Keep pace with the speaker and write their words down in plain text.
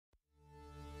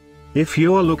If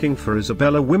you're looking for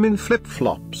Isabella women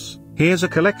flip-flops, here's a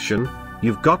collection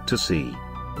you've got to see.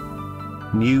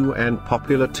 New and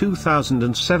popular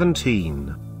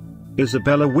 2017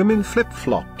 Isabella women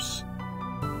flip-flops.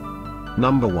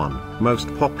 Number 1,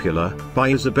 most popular,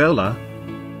 by Isabella.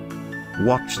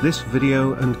 Watch this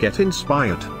video and get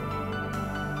inspired.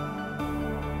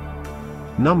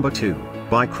 Number 2,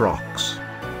 by Crocs.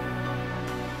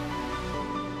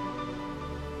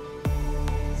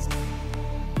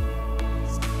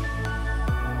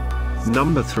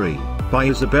 Number 3, by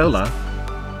Isabella.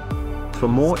 For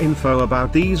more info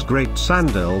about these great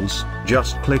sandals,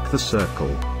 just click the circle.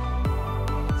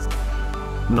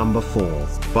 Number 4,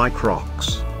 by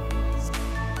Crocs.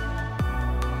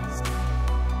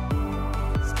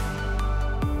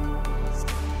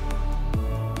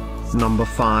 Number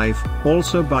 5,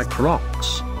 also by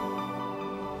Crocs.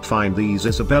 Find these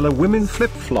Isabella women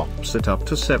flip-flops at up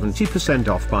to 70%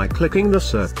 off by clicking the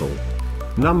circle.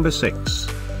 Number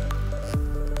 6.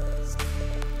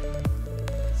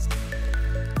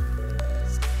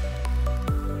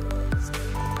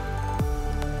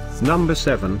 Number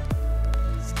 7.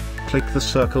 Click the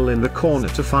circle in the corner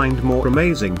to find more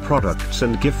amazing products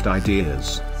and gift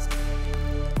ideas.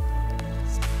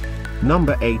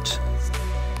 Number 8.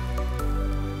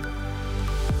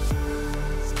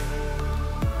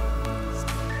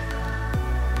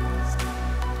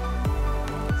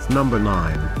 Number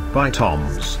 9, by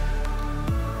Toms.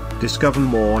 Discover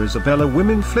more Isabella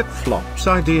women flip-flops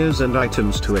ideas and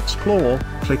items to explore,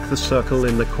 click the circle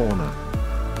in the corner.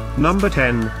 Number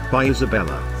 10, by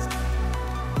Isabella.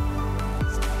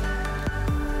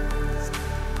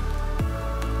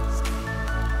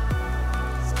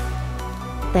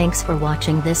 Thanks for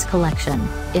watching this collection.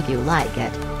 If you like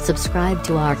it, subscribe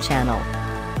to our channel.